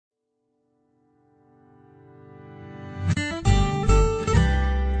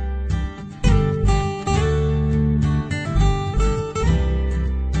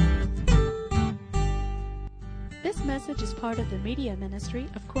part of the media ministry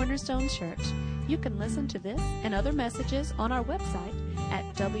of Cornerstone Church. You can listen to this and other messages on our website at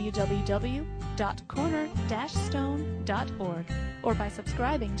www.corner-stone.org or by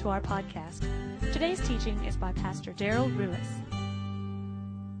subscribing to our podcast. Today's teaching is by Pastor Daryl Ruiz.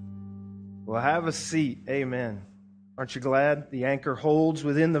 Well, have a seat. Amen. Aren't you glad the anchor holds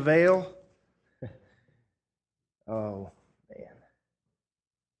within the veil? Oh, man.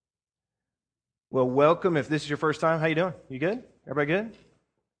 Well, welcome. If this is your first time, how you doing? You good? Everybody good?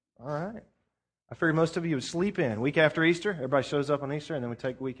 All right. I figured most of you would sleep in. Week after Easter, everybody shows up on Easter, and then we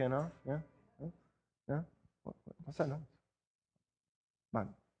take the weekend off. Yeah? Yeah? What's that noise? My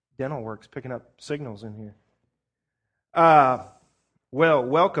dental work's picking up signals in here. Well,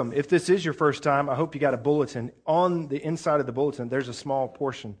 welcome. If this is your first time, I hope you got a bulletin. On the inside of the bulletin, there's a small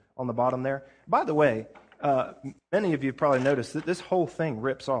portion on the bottom there. By the way, many of you probably noticed that this whole thing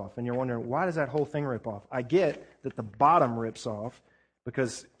rips off, and you're wondering, why does that whole thing rip off? I get that the bottom rips off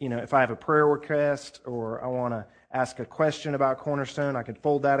because, if I have a prayer request or I want to ask a question about Cornerstone, I can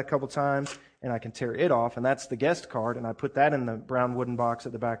fold that a couple times, and I can tear it off, and that's the guest card, and I put that in the brown wooden box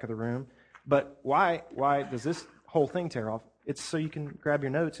at the back of the room. But why does this whole thing tear off? It's so you can grab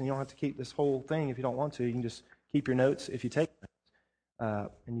your notes, and you don't have to keep this whole thing if you don't want to. You can just keep your notes if you take notes.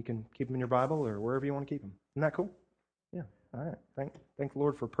 And you can keep them in your Bible or wherever you want to keep them. Isn't that cool? Yeah. All right. Thank the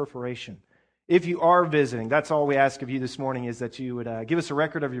Lord for perforation. If you are visiting, that's all we ask of you this morning is that you would give us a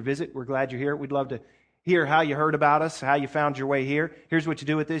record of your visit. We're glad you're here. We'd love to hear how you heard about us, how you found your way here. Here's what you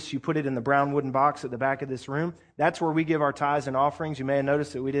do with this. You put it in the brown wooden box at the back of this room. That's where we give our tithes and offerings. You may have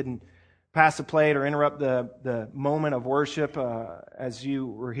noticed that we didn't pass a plate or interrupt the moment of worship as you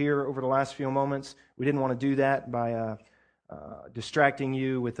were here over the last few moments. We didn't want to do that by distracting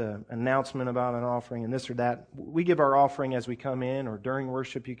you with an announcement about an offering and this or that. We give our offering as we come in, or during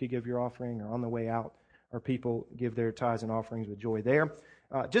worship you could give your offering, or on the way out, or people give their tithes and offerings with joy there.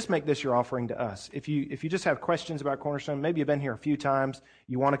 Just make this your offering to us. If you just have questions about Cornerstone, maybe you've been here a few times,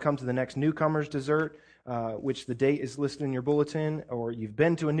 you want to come to the next newcomer's dessert, which the date is listed in your bulletin, or you've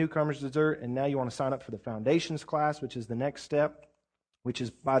been to a newcomer's dessert and now you want to sign up for the foundations class, which is the next step, which is,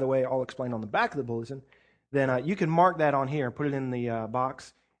 by the way, all explained on the back of the bulletin, then you can mark that on here, put it in the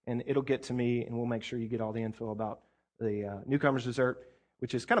box, and it'll get to me, and we'll make sure you get all the info about the newcomer's dessert,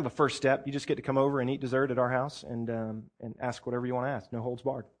 which is kind of a first step. You just get to come over and eat dessert at our house and ask whatever you want to ask, no holds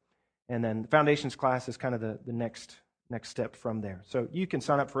barred. And then the foundations class is kind of the next step from there. So you can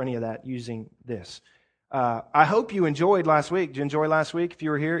sign up for any of that using this. I hope you enjoyed last week. Did you enjoy last week? If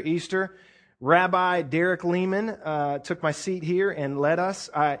you were here, Easter, Rabbi Derek Lehman took my seat here and led us.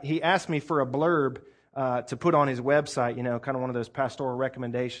 He asked me for a blurb to put on his website, kind of one of those pastoral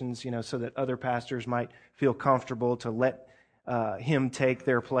recommendations, so that other pastors might feel comfortable to let him take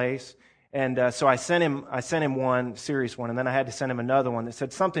their place. And so I sent him one serious one, and then I had to send him another one that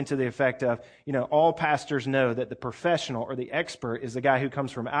said something to the effect of, all pastors know that the professional or the expert is the guy who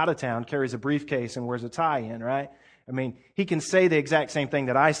comes from out of town, carries a briefcase, and wears a tie in, right? I mean, he can say the exact same thing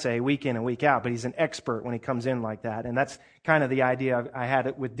that I say week in and week out, but he's an expert when he comes in like that. And that's kind of the idea I had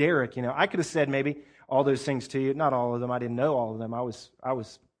it with Derek. I could have said maybe all those things to you. Not all of them. I didn't know all of them. I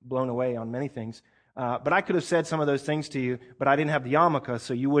was blown away on many things. But I could have said some of those things to you, but I didn't have the yarmulke,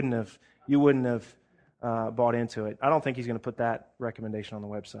 so you wouldn't have bought into it. I don't think he's going to put that recommendation on the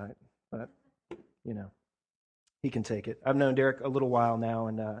website, but he can take it. I've known Derek a little while now,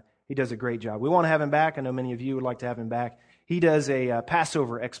 and he does a great job. We want to have him back. I know many of you would like to have him back. He does a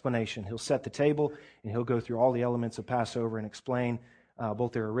Passover explanation. He'll set the table, and he'll go through all the elements of Passover and explain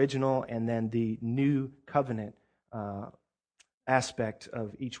both their original and then the new covenant aspect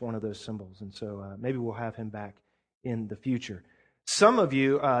of each one of those symbols. And so maybe we'll have him back in the future. Some of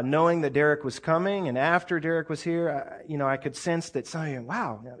you, knowing that Derek was coming, and after Derek was here, I could sense that some of you,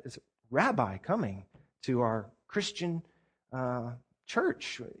 wow, is a rabbi coming to our Christian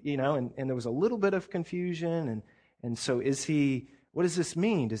church, and there was a little bit of confusion. And so what does this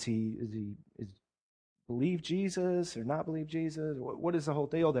mean? Does he believe Jesus or not believe Jesus? What is the whole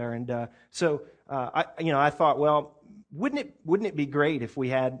deal there? And so I thought, well, wouldn't it be great if we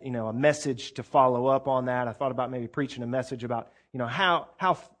had a message to follow up on that? I thought about maybe preaching a message about how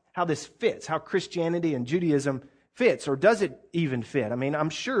this fits, how Christianity and Judaism fits, or does it even fit? I mean, I'm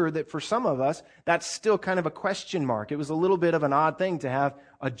sure that for some of us, that's still kind of a question mark. It was a little bit of an odd thing to have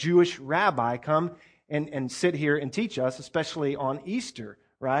a Jewish rabbi come and sit here and teach us, especially on Easter,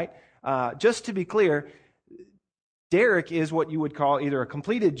 right? Just to be clear, Derek is what you would call either a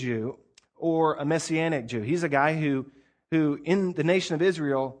completed Jew or a Messianic Jew. He's a guy who in the nation of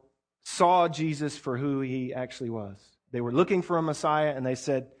Israel saw Jesus for who he actually was. They were looking for a Messiah, and they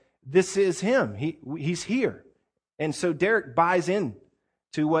said, this is him. He's here. And so Derek buys in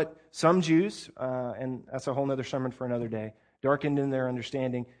to what some Jews, and that's a whole other sermon for another day, darkened in their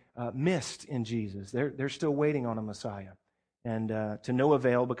understanding, missed in Jesus. They're still waiting on a Messiah. And to no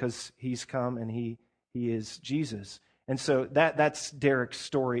avail, because he's come and he is Jesus. And so that's Derek's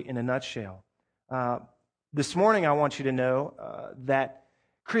story in a nutshell. This morning I want you to know that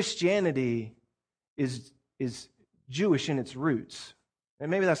Christianity is Jewish in its roots. And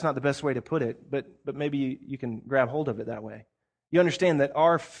maybe that's not the best way to put it, but maybe you can grab hold of it that way. You understand that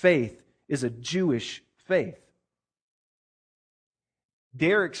our faith is a Jewish faith.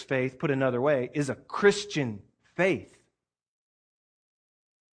 Derek's faith, put another way, is a Christian faith.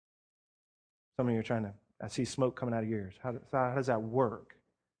 Some of you are trying to, I see smoke coming out of your ears. How does that work?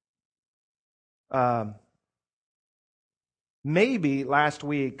 Maybe last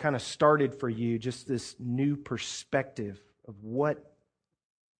week kind of started for you just this new perspective of what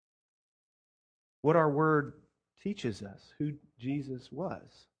our word teaches us, who Jesus was.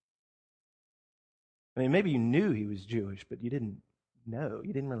 I mean, maybe you knew he was Jewish, but you didn't know.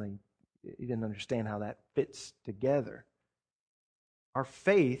 You didn't understand how that fits together. Our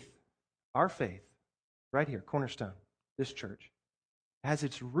faith, right here, Cornerstone, this church, has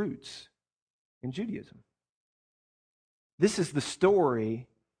its roots in Judaism. This is the story,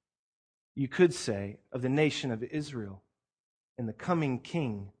 you could say, of the nation of Israel and the coming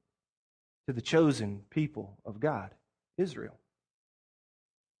king to the chosen people of God, Israel.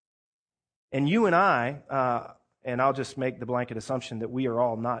 And you and I, and I'll just make the blanket assumption that we are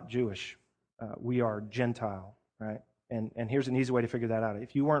all not Jewish. We are Gentile, right? And here's an easy way to figure that out.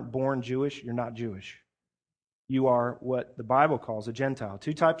 If you weren't born Jewish, you're not Jewish. You are what the Bible calls a Gentile.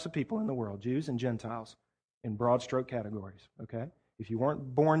 Two types of people in the world, Jews and Gentiles, in broad stroke categories, okay? If you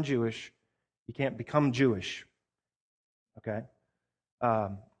weren't born Jewish, you can't become Jewish, okay?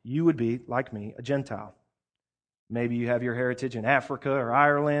 You would be, like me, a Gentile. Maybe you have your heritage in Africa or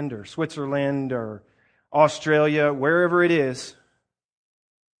Ireland or Switzerland or Australia, wherever it is.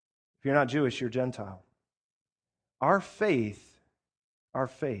 If you're not Jewish, you're Gentile. Our faith,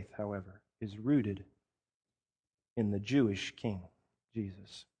 however, is rooted in the Jewish king,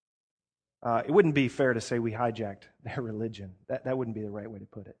 Jesus. It wouldn't be fair to say we hijacked their religion. That wouldn't be the right way to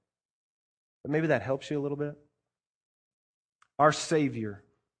put it. But maybe that helps you a little bit. Our Savior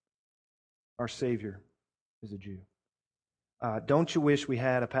is a Jew. Don't you wish we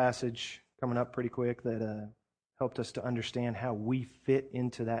had a passage coming up pretty quick that helped us to understand how we fit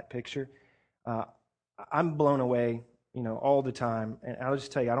into that picture? I'm blown away, all the time. And I'll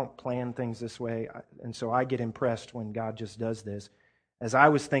just tell you, I don't plan things this way. And so I get impressed when God just does this. As I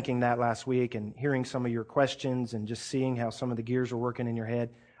was thinking that last week and hearing some of your questions and just seeing how some of the gears were working in your head,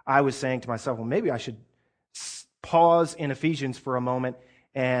 I was saying to myself, well, maybe I should pause in Ephesians for a moment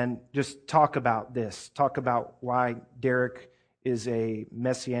and just talk about this. Talk about why Derek is a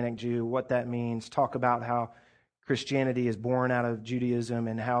Messianic Jew, what that means. Talk about how Christianity is born out of Judaism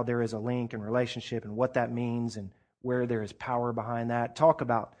and how there is a link and relationship and what that means and where there is power behind that. Talk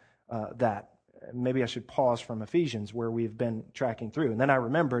about that. Maybe I should pause from Ephesians where we've been tracking through. And then I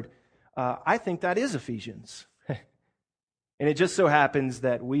remembered, I think that is Ephesians. And it just so happens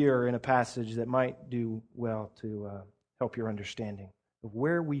that we are in a passage that might do well to help your understanding of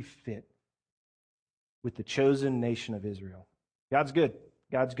where we fit with the chosen nation of Israel. God's good.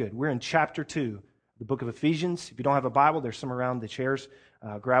 God's good. We're in chapter 2, the book of Ephesians. If you don't have a Bible, there's some around the chairs.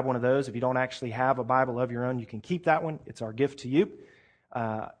 Grab one of those. If you don't actually have a Bible of your own, you can keep that one. It's our gift to you.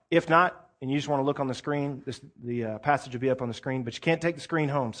 If not, and you just want to look on the screen, the passage will be up on the screen, but you can't take the screen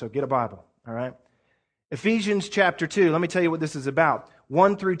home, so get a Bible, all right? Ephesians chapter 2, let me tell you what this is about.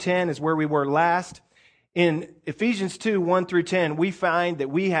 1 through 10 is where we were last. In Ephesians 2, 1 through 10, we find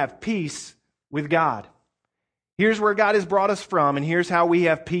that we have peace with God. Here's where God has brought us from, and here's how we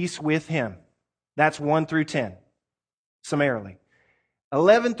have peace with Him. That's 1 through 10, summarily.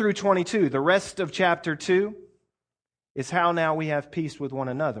 11 through 22, the rest of chapter 2, is how now we have peace with one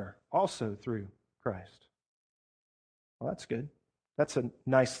another, also through Christ. Well, that's good. That's a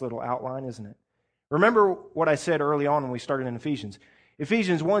nice little outline, isn't it? Remember what I said early on when we started in Ephesians.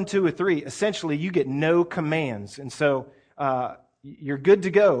 Ephesians 1, 2, or 3, essentially you get no commands. And so you're good to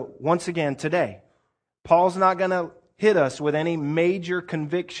go once again today. Paul's not going to hit us with any major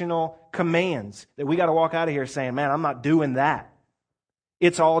convictional commands that we got to walk out of here saying, man, I'm not doing that.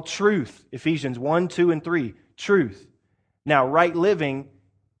 It's all truth. Ephesians 1, 2, and 3, truth. Now, right living,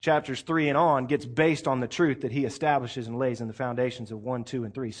 chapters 3 and on, gets based on the truth that he establishes and lays in the foundations of 1, 2,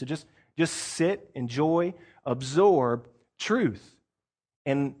 and 3. So just sit, enjoy, absorb truth.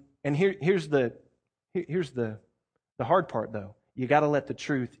 And here's the hard part, though. You got to let the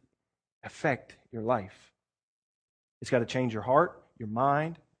truth affect your life. It's got to change your heart, your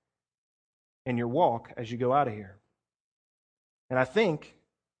mind, and your walk as you go out of here. And I think,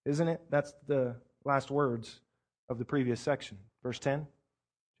 isn't it? That's the last words of the previous section. Verse 10,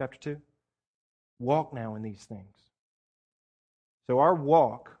 chapter 2. Walk now in these things. So our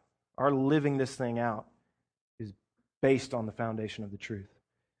walk, our living this thing out, is based on the foundation of the truth.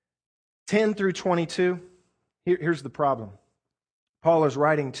 10 through 22, here's the problem. Paul is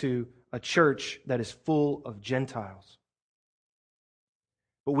writing to a church that is full of Gentiles.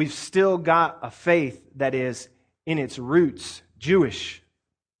 But we've still got a faith that is in its roots Jewish.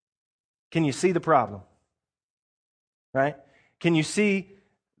 Can you see the problem? Right? Can you see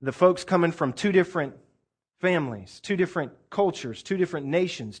the folks coming from two different families, two different cultures, two different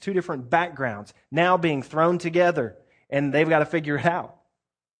nations, two different backgrounds, now being thrown together, and they've got to figure it out?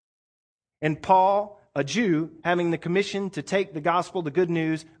 And Paul, a Jew, having the commission to take the gospel, the good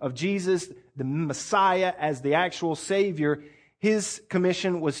news of Jesus, the Messiah as the actual Savior, his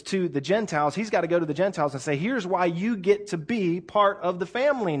commission was to the Gentiles. He's got to go to the Gentiles and say, here's why you get to be part of the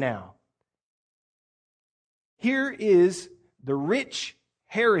family now. Here is the rich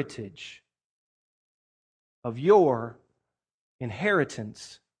heritage of your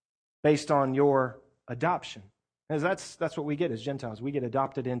inheritance based on your adoption. Because that's what we get as Gentiles. We get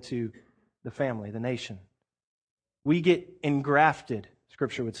adopted into the family, the nation. We get engrafted,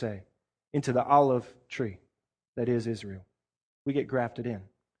 Scripture would say, into the olive tree that is Israel. We get grafted in.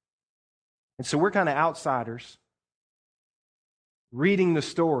 And so we're kind of outsiders reading the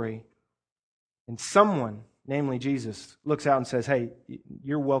story, and someone, namely Jesus, looks out and says, hey,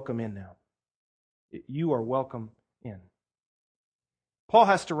 you're welcome in now. You are welcome in. Paul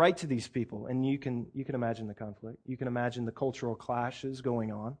has to write to these people, and you can imagine the conflict. You can imagine the cultural clashes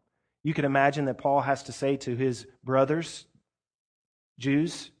going on. You can imagine that Paul has to say to his brothers,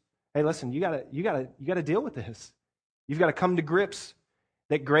 Jews, hey, listen, you gotta deal with this. You've got to come to grips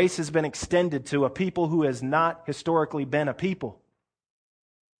that grace has been extended to a people who has not historically been a people,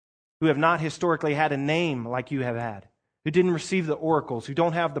 who have not historically had a name like you have had, who didn't receive the oracles, who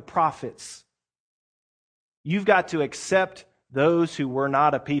don't have the prophets. You've got to accept those who were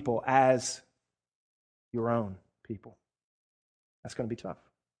not a people as your own people. That's going to be tough.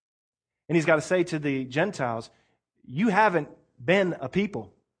 And he's got to say to the Gentiles, you haven't been a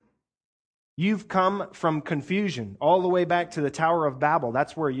people. You've come from confusion all the way back to the Tower of Babel.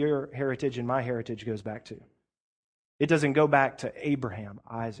 That's where your heritage and my heritage goes back to. It doesn't go back to Abraham,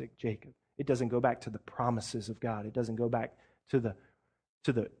 Isaac, Jacob. It doesn't go back to the promises of God. It doesn't go back to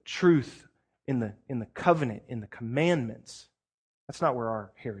the truth in the covenant, in the commandments. That's not where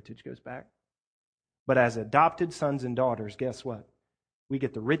our heritage goes back. But as adopted sons and daughters, guess what? We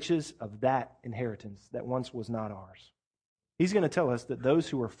get the riches of that inheritance that once was not ours. He's going to tell us that those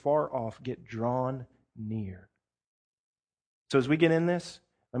who are far off get drawn near. So as we get in this,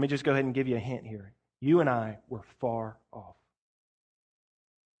 let me just go ahead and give you a hint here. You and I were far off.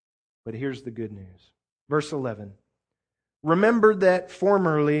 But here's the good news. Verse 11. Remember that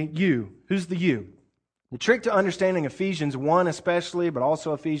formerly you. Who's the you? The trick to understanding Ephesians 1 especially, but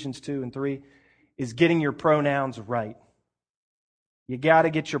also Ephesians 2 and 3, is getting your pronouns right. You got to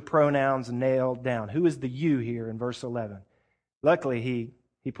get your pronouns nailed down. Who is the you here in verse 11? Luckily,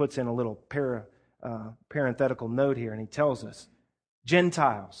 he puts in a little parenthetical note here, and he tells us,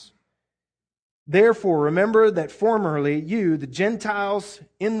 Gentiles. Therefore, remember that formerly you, the Gentiles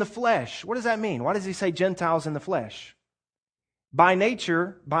in the flesh. What does that mean? Why does he say Gentiles in the flesh? By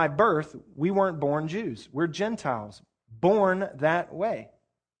nature, by birth, we weren't born Jews. We're Gentiles, born that way.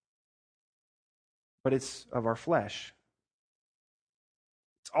 But it's of our flesh.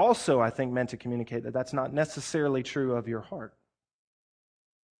 It's also, I think, meant to communicate that that's not necessarily true of your heart.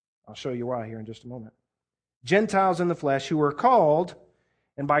 I'll show you why here in just a moment. Gentiles in the flesh who were called,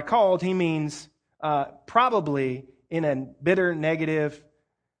 and by called he means probably in a bitter, negative,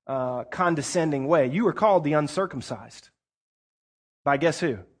 condescending way. You were called the uncircumcised. By guess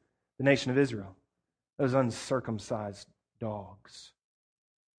who? The nation of Israel. Those uncircumcised dogs.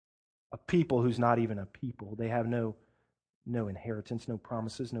 A people who's not even a people. They have no inheritance, no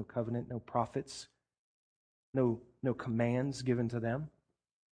promises, no covenant, no prophets, no commands given to them.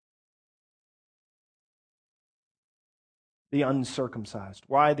 The uncircumcised.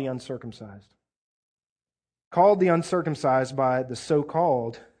 Why the uncircumcised? Called the uncircumcised by the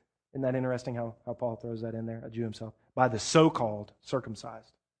so-called. Isn't that interesting how Paul throws that in there, a Jew himself? By the so-called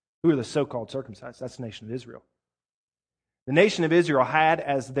circumcised. Who are the so-called circumcised? That's the nation of Israel. The nation of Israel had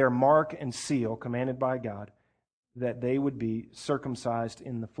as their mark and seal, commanded by God, that they would be circumcised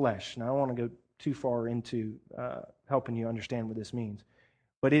in the flesh. Now, I don't want to go too far into helping you understand what this means.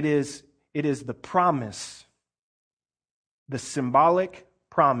 But it is the promise the symbolic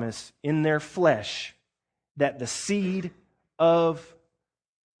promise in their flesh that the seed of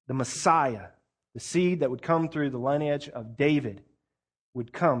the Messiah, the seed that would come through the lineage of David,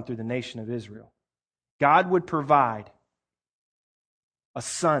 would come through the nation of Israel. God would provide a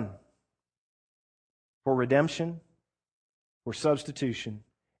son for redemption, for substitution,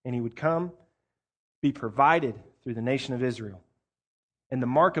 and he would come, be provided through the nation of Israel. And the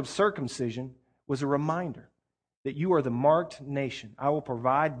mark of circumcision was a reminder that you are the marked nation. I will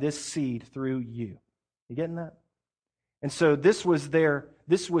provide this seed through you. You getting that? And so this was their,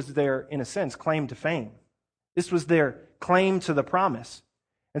 in a sense, claim to fame. This was their claim to the promise.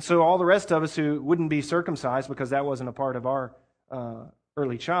 And so all the rest of us who wouldn't be circumcised, because that wasn't a part of our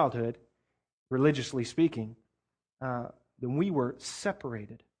early childhood, religiously speaking, then we were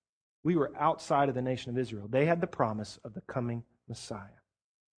separated. We were outside of the nation of Israel. They had the promise of the coming Messiah.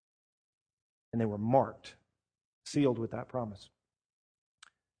 And they were marked, sealed with that promise.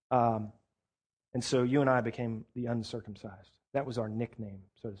 And so you and I became the uncircumcised. That was our nickname,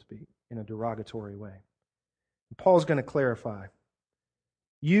 so to speak, in a derogatory way. And Paul's going to clarify.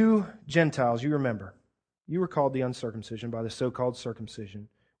 You Gentiles, you remember, you were called the uncircumcision by the so-called circumcision,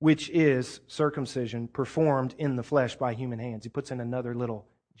 which is circumcision performed in the flesh by human hands. He puts in another little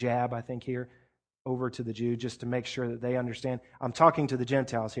jab, I think, here over to the Jew, just to make sure that they understand. I'm talking to the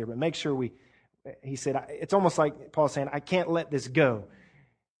Gentiles here, but make sure he said, it's almost like Paul's saying, I can't let this go.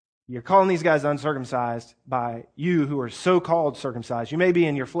 You're calling these guys uncircumcised by you who are so-called circumcised. You may be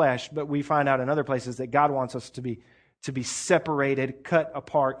in your flesh, but we find out in other places that God wants us to be separated, cut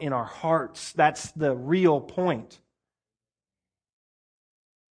apart in our hearts. That's the real point.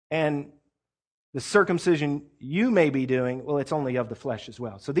 And the circumcision you may be doing, well, it's only of the flesh as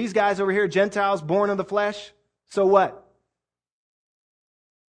well. So these guys over here, Gentiles, born of the flesh, so what?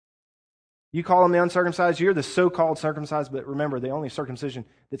 You call them the uncircumcised, you're the so-called circumcised, but remember, the only circumcision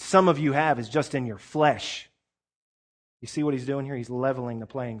that some of you have is just in your flesh. You see what he's doing here? He's leveling the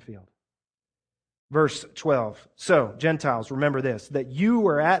playing field. Verse 12. So, Gentiles, remember this, that you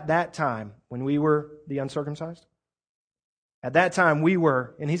were at that time, when we were the uncircumcised, at that time we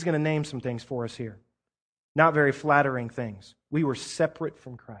were, and he's going to name some things for us here, not very flattering things. We were separate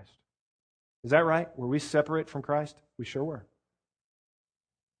from Christ. Is that right? Were we separate from Christ? We sure were.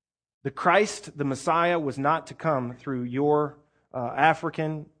 The Christ, the Messiah, was not to come through your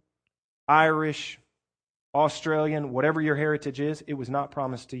African, Irish, Australian, whatever your heritage is. It was not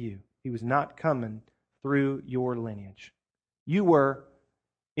promised to you. He was not coming through your lineage. You were,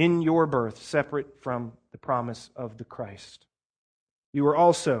 in your birth, separate from the promise of the Christ. You were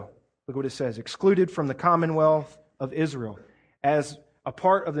also, look what it says, excluded from the commonwealth of Israel. As a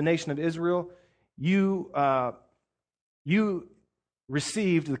part of the nation of Israel, you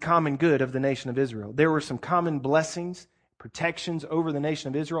received the common good of the nation of Israel. There were some common blessings, protections over the nation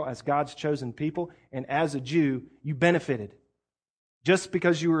of Israel as God's chosen people, and as a Jew, you benefited just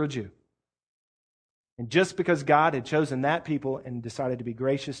because you were a Jew. And just because God had chosen that people and decided to be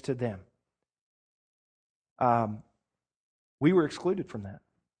gracious to them. We were excluded from that.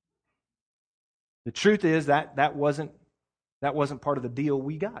 The truth is that wasn't part of the deal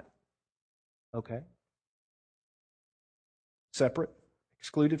we got. Okay? Separate,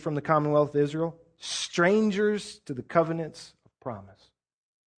 excluded from the commonwealth of Israel, strangers to the covenants of promise.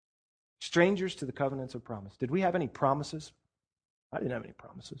 Strangers to the covenants of promise. Did we have any promises? I didn't have any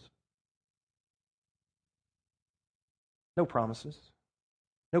promises. No promises.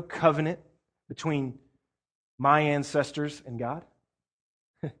 No covenant between my ancestors and God.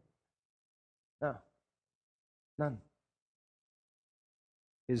 No. None.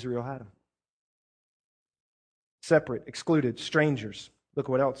 Israel had them. Separate, excluded, strangers. Look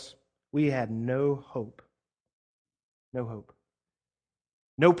what else. We had no hope. No hope.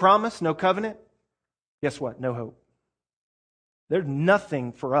 No promise, no covenant. Guess what? No hope. There's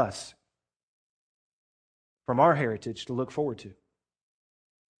nothing for us from our heritage to look forward to.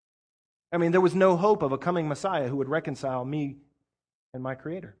 I mean, there was no hope of a coming Messiah who would reconcile me and my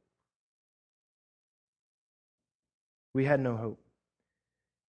Creator. We had no hope.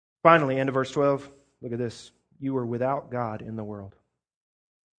 Finally, end of verse 12, look at this. You were without God in the world.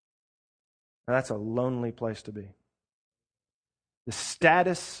 Now, that's a lonely place to be. The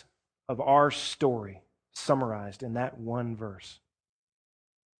status of our story summarized in that one verse.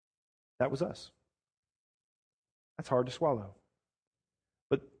 That was us. That's hard to swallow.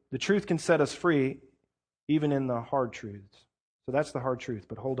 But the truth can set us free even in the hard truths. So that's the hard truth,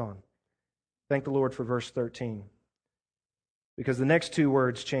 but hold on. Thank the Lord for verse 13. Because the next two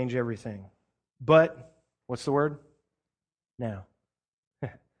words change everything. But, what's the word? Now.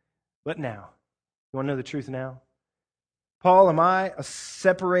 But now. You want to know the truth now? Paul, am I a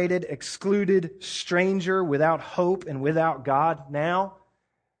separated, excluded stranger without hope and without God now?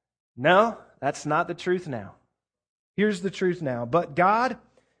 No, that's not the truth now. Here's the truth now. But God,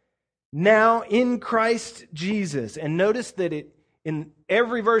 now in Christ Jesus. And notice that in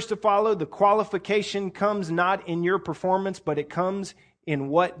every verse to follow, the qualification comes not in your performance, but it comes in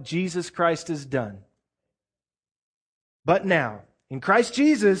what Jesus Christ has done. But now, in Christ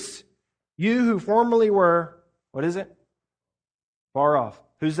Jesus, you who formerly were, what is it? Far off.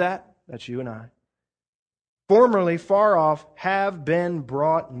 Who's that? That's you and I. Formerly far off have been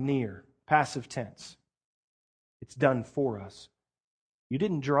brought near. Passive tense. It's done for us. You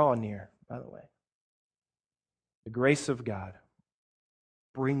didn't draw near, by the way. The grace of God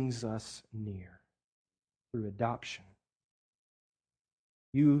brings us near through adoption.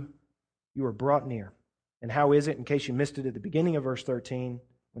 You are brought near. And how is it, in case you missed it at the beginning of verse 13,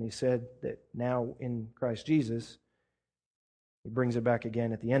 when he said that now in Christ Jesus, he brings it back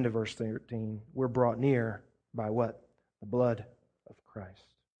again at the end of verse 13. We're brought near by what? The blood of Christ.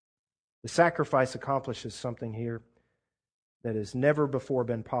 The sacrifice accomplishes something here that has never before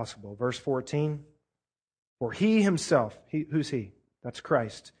been possible. Verse 14, for he himself, who's he? That's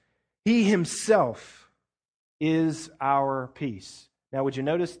Christ. He himself is our peace. Now, would you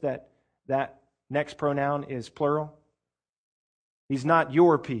notice that next pronoun is plural? He's not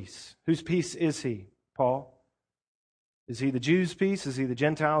your peace. Whose peace is he, Paul? Is he the Jews' peace? Is he the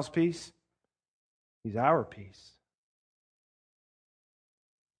Gentiles' peace? He's our peace.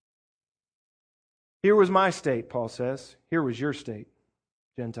 Here was my state, Paul says. Here was your state,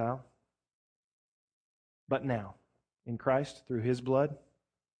 Gentile. But now, in Christ, through his blood,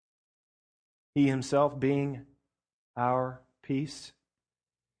 he himself being our peace,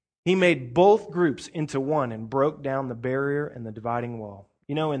 he made both groups into one and broke down the barrier and the dividing wall.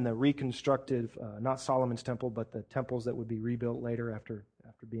 You know, in the reconstructed, not Solomon's temple, but the temples that would be rebuilt later after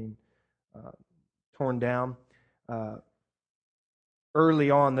being torn down,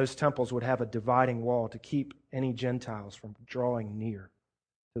 early on, those temples would have a dividing wall to keep any Gentiles from drawing near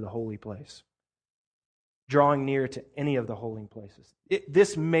to the holy place, drawing near to any of the holy places.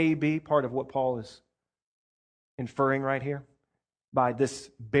 This may be part of what Paul is inferring right here by this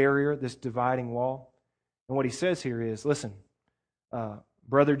barrier, this dividing wall. And what he says here is, listen,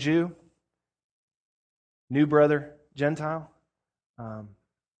 brother Jew, new brother Gentile,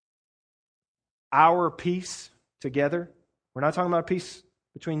 our peace together. We're not talking about peace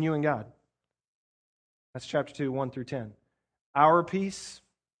between you and God. That's chapter 2, 1 through 10. Our peace,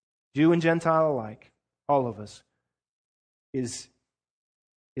 Jew and Gentile alike, all of us, is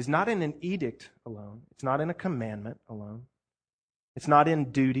not in an edict alone. It's not in a commandment alone. It's not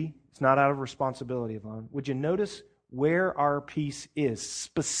in duty. It's not out of responsibility alone. Would you notice where our peace is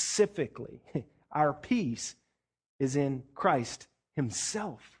specifically? Our peace is in Christ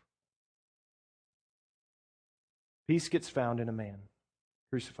himself. Peace gets found in a man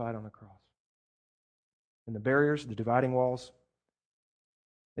crucified on the cross. And the barriers, the dividing walls,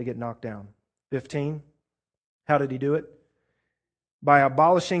 they get knocked down. 15, how did he do it? By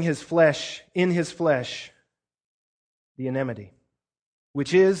abolishing his flesh, in his flesh, the enmity,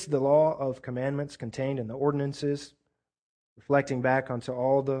 which is the law of commandments contained in the ordinances, reflecting back onto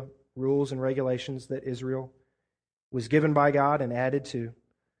all the rules and regulations that Israel was given by God and added to,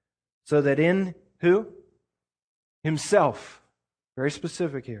 so that in who? Himself, very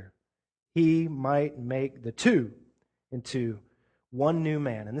specific here, he might make the two into one new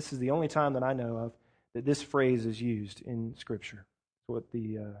man. And this is the only time that I know of that this phrase is used in Scripture. It's what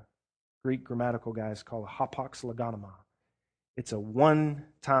the Greek grammatical guys call a hapax legonomai. It's a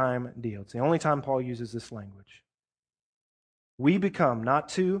one-time deal. It's the only time Paul uses this language. We become not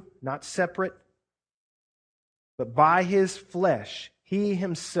two, not separate, but by his flesh, he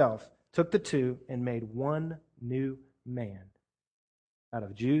himself took the two and made one new man out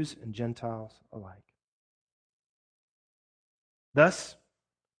of Jews and Gentiles alike. Thus,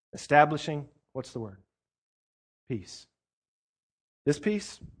 establishing, what's the word? Peace. This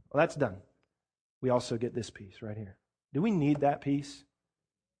peace, well, that's done. We also get this peace right here. Do we need that peace?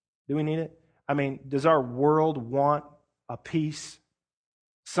 Do we need it? I mean, does our world want a peace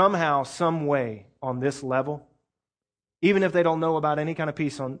somehow, some way on this level? Even if they don't know about any kind of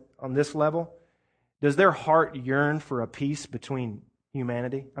peace on this level, does their heart yearn for a peace between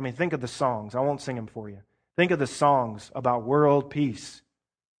humanity? I mean, think of the songs. I won't sing them for you. Think of the songs about world peace.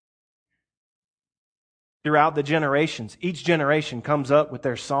 Throughout the generations, each generation comes up with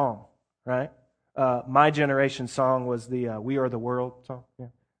their song, right? My generation's song was the We Are the World song. Yeah.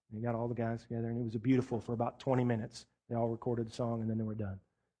 You got all the guys together, and it was beautiful for about 20 minutes. They all recorded the song, and then they were done.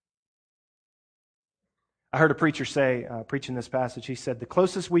 I heard a preacher say, preaching this passage, he said, the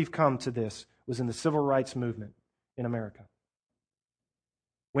closest we've come to this was in the civil rights movement in America.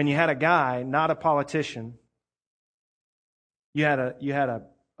 When you had a guy, not a politician, you had a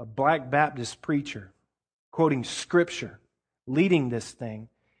black Baptist preacher quoting Scripture, leading this thing,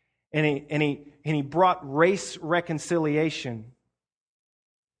 and he brought race reconciliation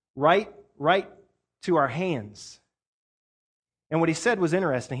right to our hands. And what he said was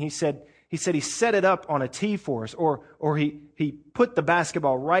interesting. He said he set it up on a tee for us, or he put the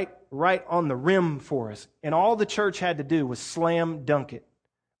basketball right on the rim for us. And all the church had to do was slam dunk it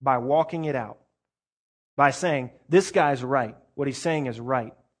by walking it out, by saying, this guy's right. What he's saying is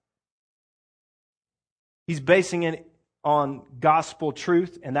right. He's basing it on gospel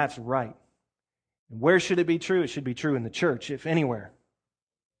truth, and that's right. And where should it be true? It should be true in the church, if anywhere.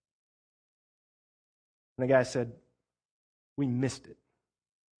 And the guy said, we missed it.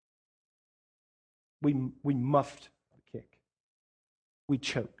 We muffed the kick. We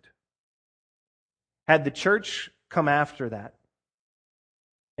choked. Had the church come after that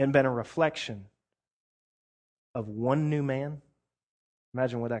and been a reflection of one new man,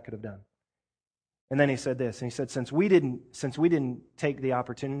 imagine what that could have done. And then he said this, and he said, since we didn't take the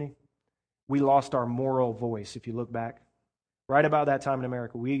opportunity, we lost our moral voice. If you look back, right about that time in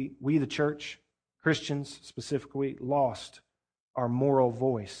America, we the church, Christians specifically, lost our moral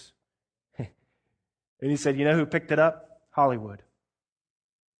voice. And he said, you know who picked it up? Hollywood.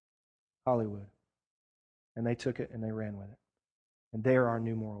 And they took it and they ran with it. And they're our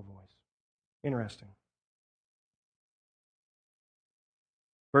new moral voice. Interesting.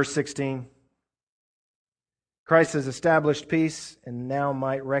 Verse 16. Christ has established peace and now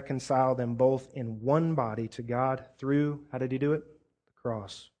might reconcile them both in one body to God through, how did he do it? The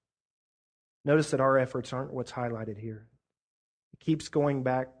cross. Notice that our efforts aren't what's highlighted here. It keeps going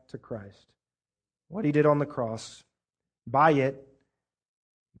back to Christ. What he did on the cross, by it,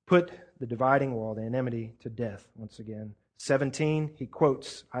 put the dividing wall, the enmity, to death once again. 17, he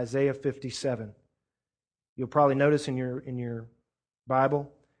quotes Isaiah 57. You'll probably notice in your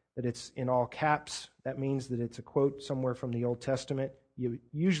Bible that it's in all caps. That means that it's a quote somewhere from the Old Testament. You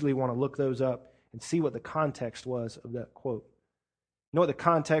usually want to look those up and see what the context was of that quote. You know what the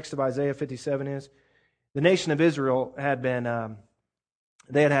context of Isaiah 57 is? The nation of Israel had been,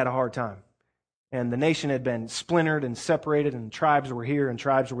 they had a hard time. And the nation had been splintered and separated, and tribes were here and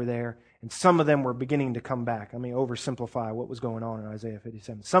tribes were there. And some of them were beginning to come back. Let me oversimplify what was going on in Isaiah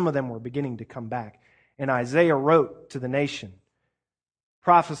 57. Some of them were beginning to come back. And Isaiah wrote to the nation,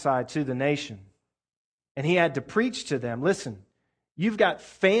 prophesied to the nation. And he had to preach to them, listen, you've got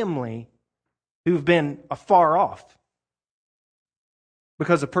family who've been afar off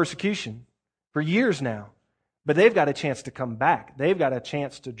because of persecution for years now. But they've got a chance to come back. They've got a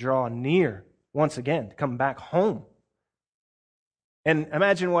chance to draw near once again, to come back home. And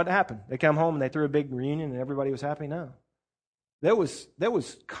imagine what happened. They come home and they threw a big reunion and everybody was happy? No. There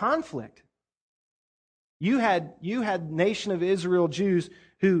was conflict. You had nation of Israel Jews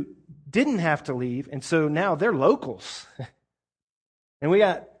who didn't have to leave, and so now they're locals. And we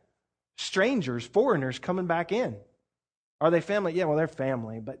got strangers, foreigners coming back in. Are they family? Yeah, well, they're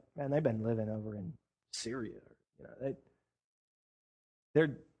family, but man, they've been living over in Syria. You know,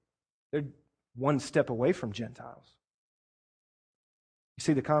 they're one step away from Gentiles. You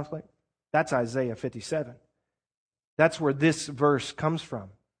see the conflict? That's Isaiah 57. That's where this verse comes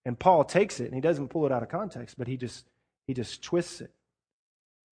from. And Paul takes it, and he doesn't pull it out of context, but he just twists it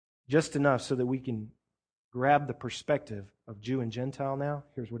just enough so that we can grab the perspective of Jew and Gentile now.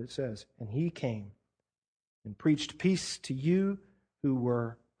 Here's what it says. And he came and preached peace to you who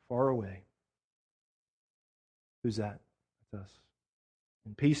were far away. Who's that? That's us.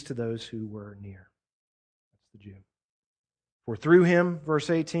 And peace to those who were near. That's the Jew. For through him,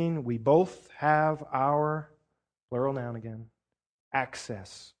 verse 18, we both have our, plural noun again,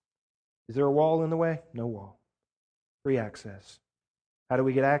 access. Is there a wall in the way? No wall. Free access. How do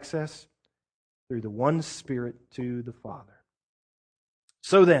we get access? Through the one Spirit to the Father.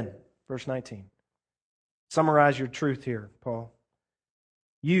 So then, verse 19. Summarize your truth here, Paul.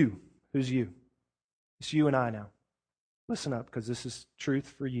 You, who's you? It's you and I now. Listen up, because this is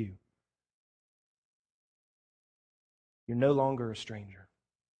truth for you. You're no longer a stranger.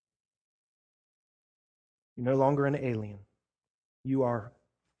 You're no longer an alien. You are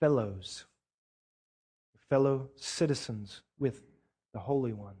fellows, fellow citizens with the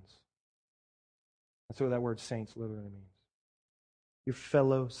holy ones. That's what that word saints literally means. You're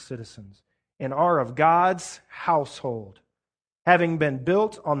fellow citizens and are of God's household, having been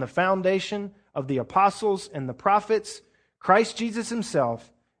built on the foundation of the apostles and the prophets, Christ Jesus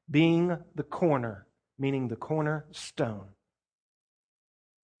himself being the meaning the cornerstone.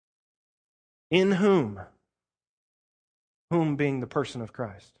 In whom being the person of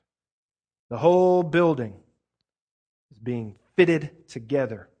Christ. The whole building is being fitted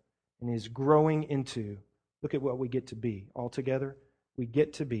together and is growing into, look at what we get to be altogether. We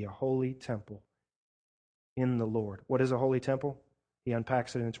get to be a holy temple in the Lord. What is a holy temple? He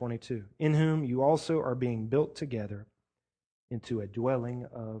unpacks it in 22. In whom you also are being built together into a dwelling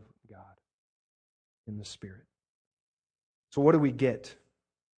of God in the Spirit. So what do we get?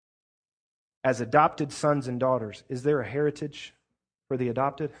 As adopted sons and daughters, is there a heritage for the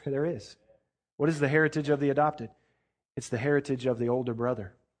adopted? There is. What is the heritage of the adopted? It's the heritage of the older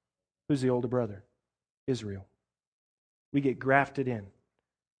brother. Who's the older brother? Israel. We get grafted in.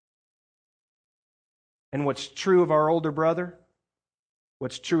 And what's true of our older brother,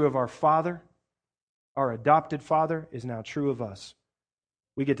 what's true of our father, our adopted father, is now true of us.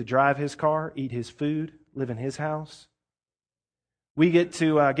 We get to drive his car, eat his food, live in his house. We get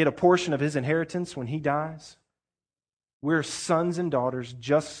to get a portion of his inheritance when he dies. We're sons and daughters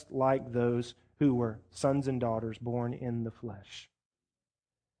just like those who were sons and daughters born in the flesh.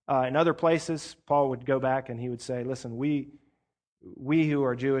 In other places, Paul would go back and he would say, listen, we who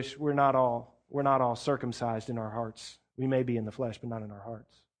are Jewish, we're not all circumcised in our hearts. We may be in the flesh, but not in our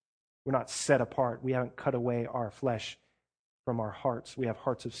hearts. We're not set apart. We haven't cut away our flesh from our hearts. We have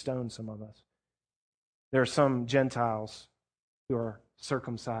hearts of stone, some of us. There are some Gentiles who are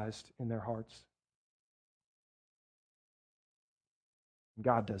circumcised in their hearts.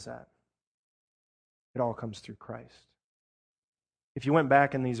 God does that. It all comes through Christ. If you went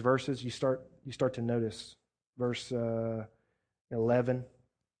back in these verses, you start to notice verse 11.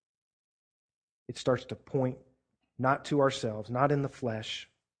 It starts to point not to ourselves, not in the flesh,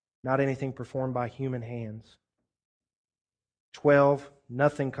 not anything performed by human hands. 12,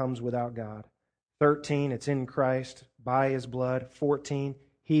 nothing comes without God. 13, it's in Christ, by His blood. 14,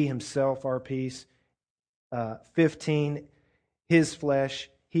 He Himself our peace. 15, His flesh,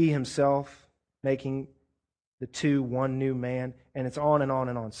 He Himself making the two one new man. And it's on and on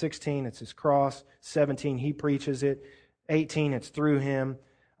and on. 16, it's His cross. 17, He preaches it. 18, it's through Him.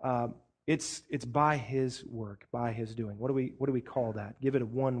 It's by His work, by His doing. What do we call that? Give it a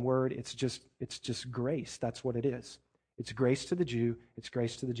one word. It's just grace. That's what it is. It's grace to the Jew. It's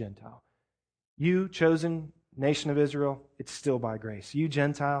grace to the Gentile. You, chosen nation of Israel, it's still by grace. You,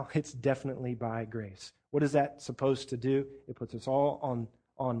 Gentile, it's definitely by grace. What is that supposed to do? It puts us all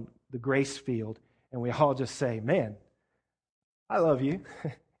on the grace field, and we all just say, man, I love you,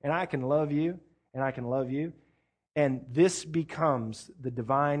 and I can love you, and I can love you. And this becomes the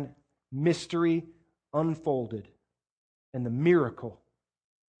divine mystery unfolded and the miracle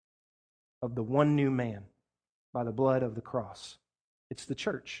of the one new man by the blood of the cross. It's the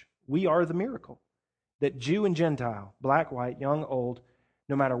church. We are the miracle. That Jew and Gentile, black, white, young, old,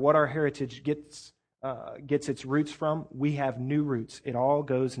 no matter what our heritage gets its roots from, we have new roots. It all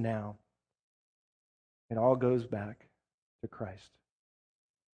goes now. It all goes back to Christ.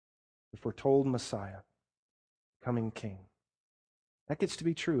 The foretold Messiah, coming King. That gets to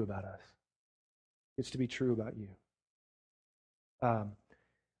be true about us. It gets to be true about you.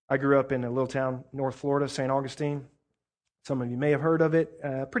 I grew up in a little town, North Florida, St. Augustine. Some of you may have heard of it.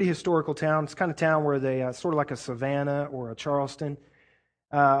 Pretty historical town. It's the kind of town where they sort of like a Savannah or a Charleston.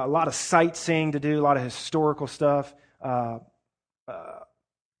 A lot of sightseeing to do, a lot of historical stuff.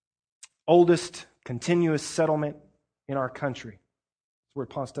 Oldest continuous settlement in our country. It's where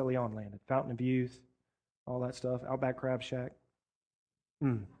Ponce de Leon landed. Fountain of Youth, all that stuff. Outback Crab Shack.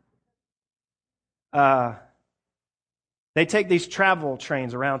 They take these travel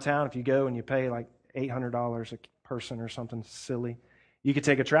trains around town. If you go and you pay like $800 a person or something silly, you could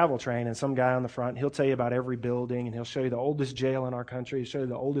take a travel train and some guy on the front, he'll tell you about every building and he'll show you the oldest jail in our country, he'll show you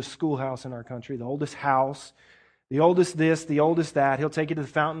the oldest schoolhouse in our country, the oldest house, the oldest this, the oldest that. He'll take you to the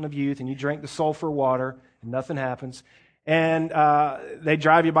Fountain of Youth and you drink the sulfur water and nothing happens. And they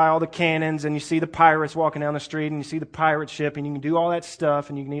drive you by all the cannons and you see the pirates walking down the street and you see the pirate ship and you can do all that stuff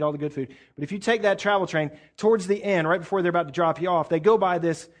and you can eat all the good food. But if you take that travel train, towards the end, right before they're about to drop you off, they go by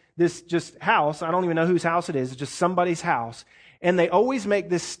this just house. I don't even know whose house it is. It's just somebody's house. And they always make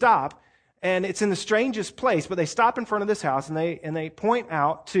this stop, and it's in the strangest place, but they stop in front of this house and they point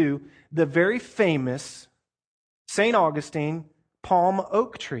out to the very famous St. Augustine palm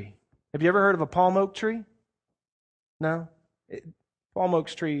oak tree. Have you ever heard of a palm oak tree? No? Palm oak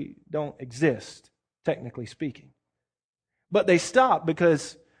tree don't exist, technically speaking. But they stop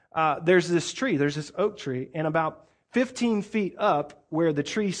because there's this tree, there's this oak tree, and about 15 feet up where the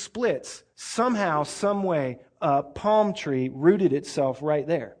tree splits, somehow, some way, a palm tree rooted itself right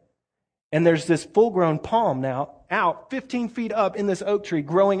there. And there's this full-grown palm now out 15 feet up in this oak tree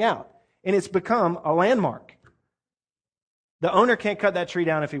growing out. And it's become a landmark. The owner can't cut that tree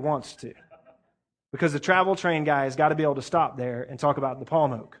down if he wants to, because the travel train guy has got to be able to stop there and talk about the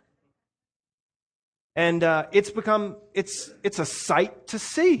palm oak. And it's a sight to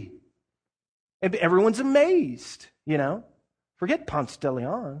see. And everyone's amazed, you know. Forget Ponce de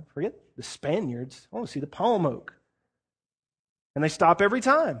Leon. Forget the Spaniards. I want to see the palm oak. And they stop every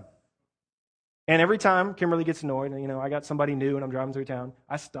time. And every time Kimberly gets annoyed, and, you know, I got somebody new and I'm driving through town,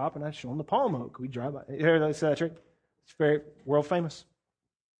 I stop and I show them the palm oak. We drive by. Here, they say that trick. It's very world famous.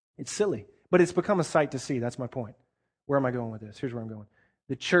 It's silly, but it's become a sight to see. That's my point. Where am I going with this? Here's where I'm going.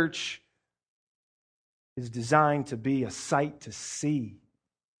 The church is designed to be a sight to see.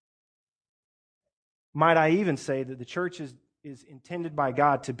 Might I even say that the church is intended by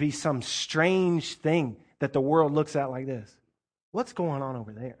God to be some strange thing that the world looks at like this. What's going on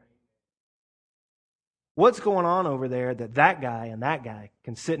over there? What's going on over there that guy and that guy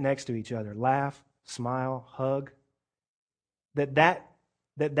can sit next to each other, laugh, smile, hug? That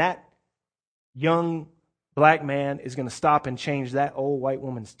young black man is going to stop and change that old white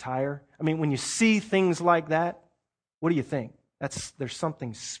woman's tire. I mean, when you see things like that, what do you think? There's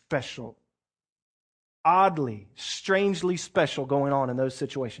something special, oddly, strangely special going on in those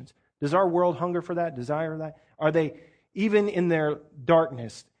situations. Does our world hunger for that, desire that? Are they, even in their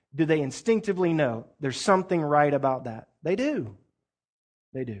darkness, do they instinctively know there's something right about that? They do.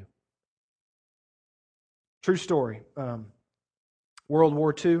 They do. True story. World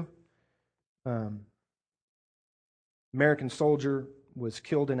War II. American soldier was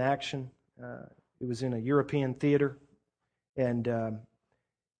killed in action. It was in a European theater, and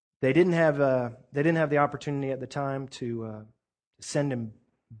they didn't have the opportunity at the time to send him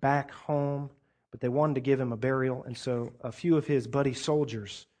back home, but they wanted to give him a burial, and so a few of his buddy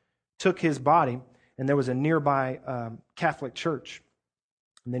soldiers took his body, and there was a nearby Catholic church,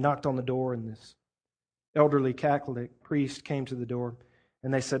 and they knocked on the door, and this elderly Catholic priest came to the door,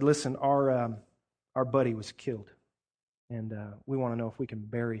 and they said, "Listen, our buddy was killed, and we want to know if we can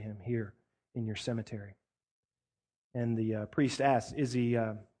bury him here in your cemetery." And the priest asked, "Is he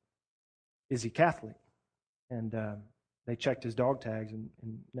Catholic?" And they checked his dog tags, and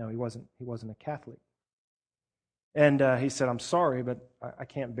no, he wasn't a Catholic. And he said, "I'm sorry, but I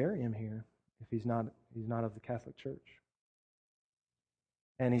can't bury him here if he's not of the Catholic Church."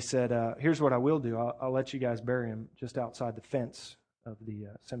 And he said, "Here's what I will do. I'll let you guys bury him just outside the fence of the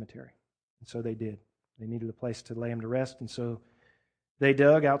cemetery." And so they did. They needed a place to lay him to rest, and so they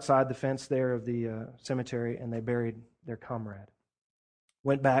dug outside the fence there of the cemetery, and they buried their comrade.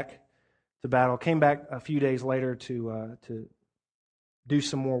 Went back to battle, came back a few days later to do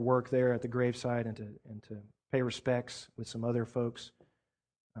some more work there at the gravesite and to pay respects with some other folks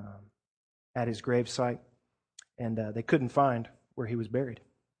at his gravesite, and they couldn't find where he was buried.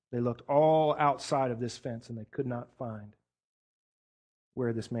 They looked all outside of this fence, and they could not find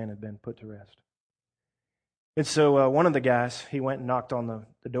where this man had been put to rest. And so one of the guys, he went and knocked on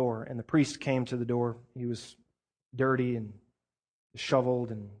the door, and the priest came to the door. He was dirty and disheveled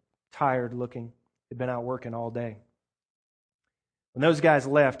and tired looking. He'd been out working all day. When those guys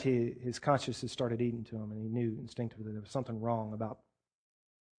left, his conscience started eating to him, and he knew instinctively there was something wrong about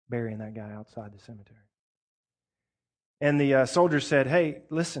burying that guy outside the cemetery. And the soldier said, "Hey,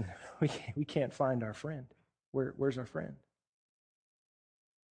 listen, we can't find our friend. Where's our friend?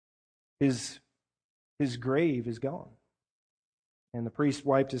 His grave is gone." And the priest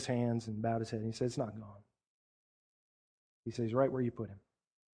wiped his hands and bowed his head, and he said, "It's not gone." He says, "Right where you put him."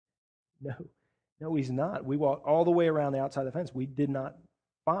 No, he's not. We walked all the way around the outside of the fence. We did not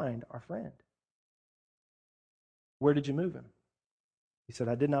find our friend. "Where did you move him?" He said,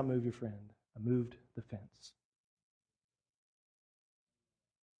 "I did not move your friend. I moved the fence."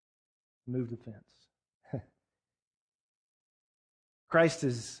 Moved the fence. Christ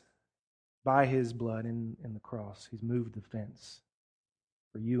is, by his blood in the cross, he's moved the fence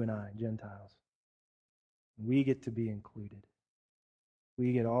for you and I, Gentiles. We get to be included.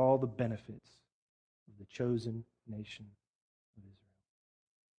 We get all the benefits of the chosen nation of Israel.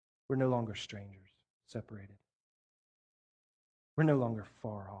 We're no longer strangers, separated. We're no longer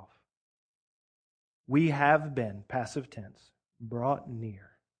far off. We have been, passive tense, brought near.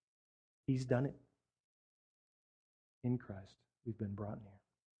 He's done it. In Christ, we've been brought near.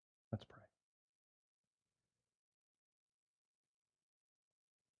 Let's pray.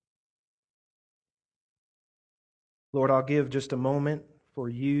 Lord, I'll give just a moment for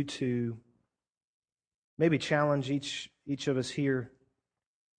you to maybe challenge each of us here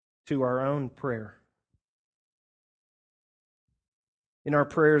to our own prayer. In our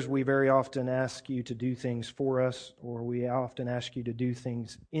prayers, we very often ask you to do things for us, or we often ask you to do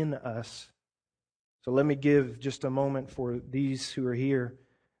things in us. So let me give just a moment for these who are here,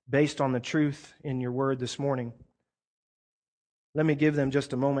 based on the truth in your word this morning. Let me give them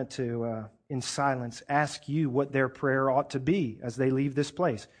just a moment to, in silence, ask you what their prayer ought to be as they leave this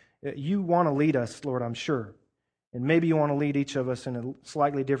place. You want to lead us, Lord, I'm sure. And maybe you want to lead each of us in a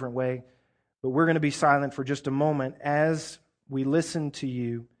slightly different way. But we're going to be silent for just a moment as we listen to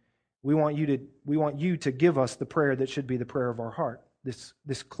you. We want you to give us the prayer that should be the prayer of our heart. This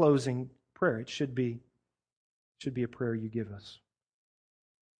closing prayer. It should be a prayer you give us.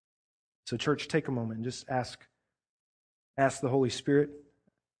 So, church, take a moment and just ask the Holy Spirit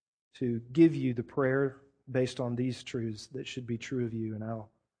to give you the prayer based on these truths that should be true of you. And I'll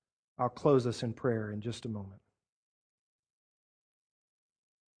close us in prayer in just a moment.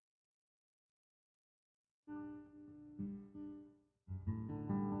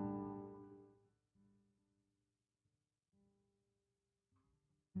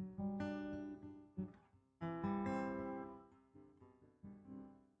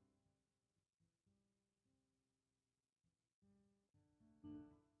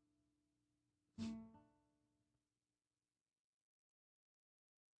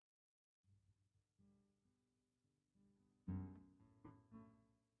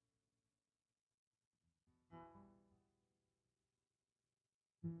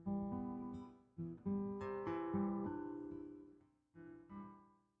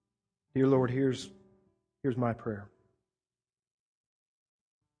 Dear Lord, here's my prayer.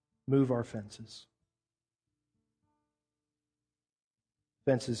 Move our fences.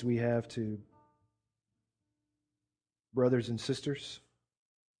 Fences we have to brothers and sisters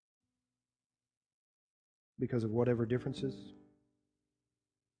because of whatever differences.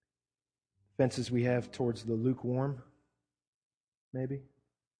 Fences we have towards the lukewarm, maybe.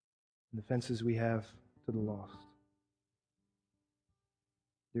 And the fences we have to the lost.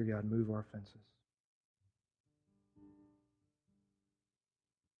 Dear God, move our fences.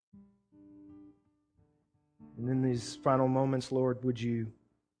 And in these final moments, Lord, would you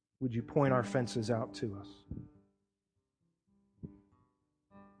point our fences out to us?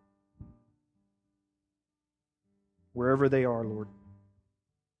 Wherever they are, Lord,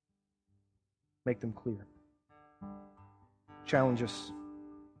 make them clear. Challenge us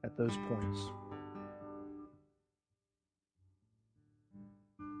at those points.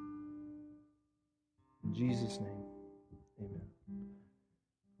 In Jesus' name, amen.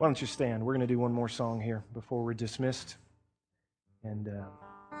 Why don't you stand? We're going to do one more song here before we're dismissed. And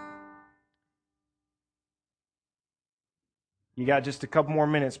you got just a couple more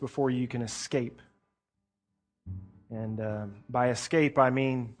minutes before you can escape. And by escape, I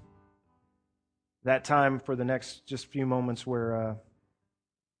mean that time for the next just few moments where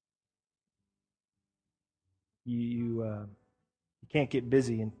you can't get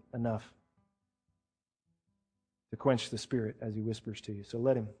busy enough to quench the Spirit as He whispers to you. So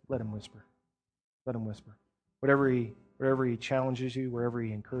let Him whisper. Let Him whisper. Wherever he challenges you, wherever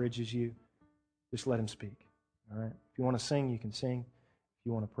He encourages you, just let Him speak. All right? If you want to sing, you can sing. If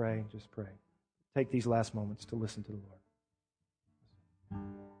you want to pray, just pray. Take these last moments to listen to the Lord.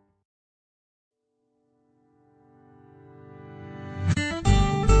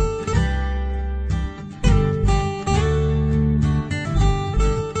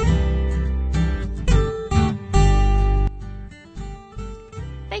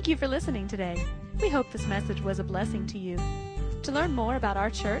 Thank you for listening today. We hope this message was a blessing to you. To learn more about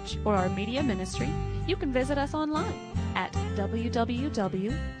our church or our media ministry, you can visit us online at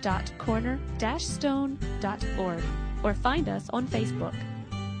www.corner-stone.org or find us on Facebook.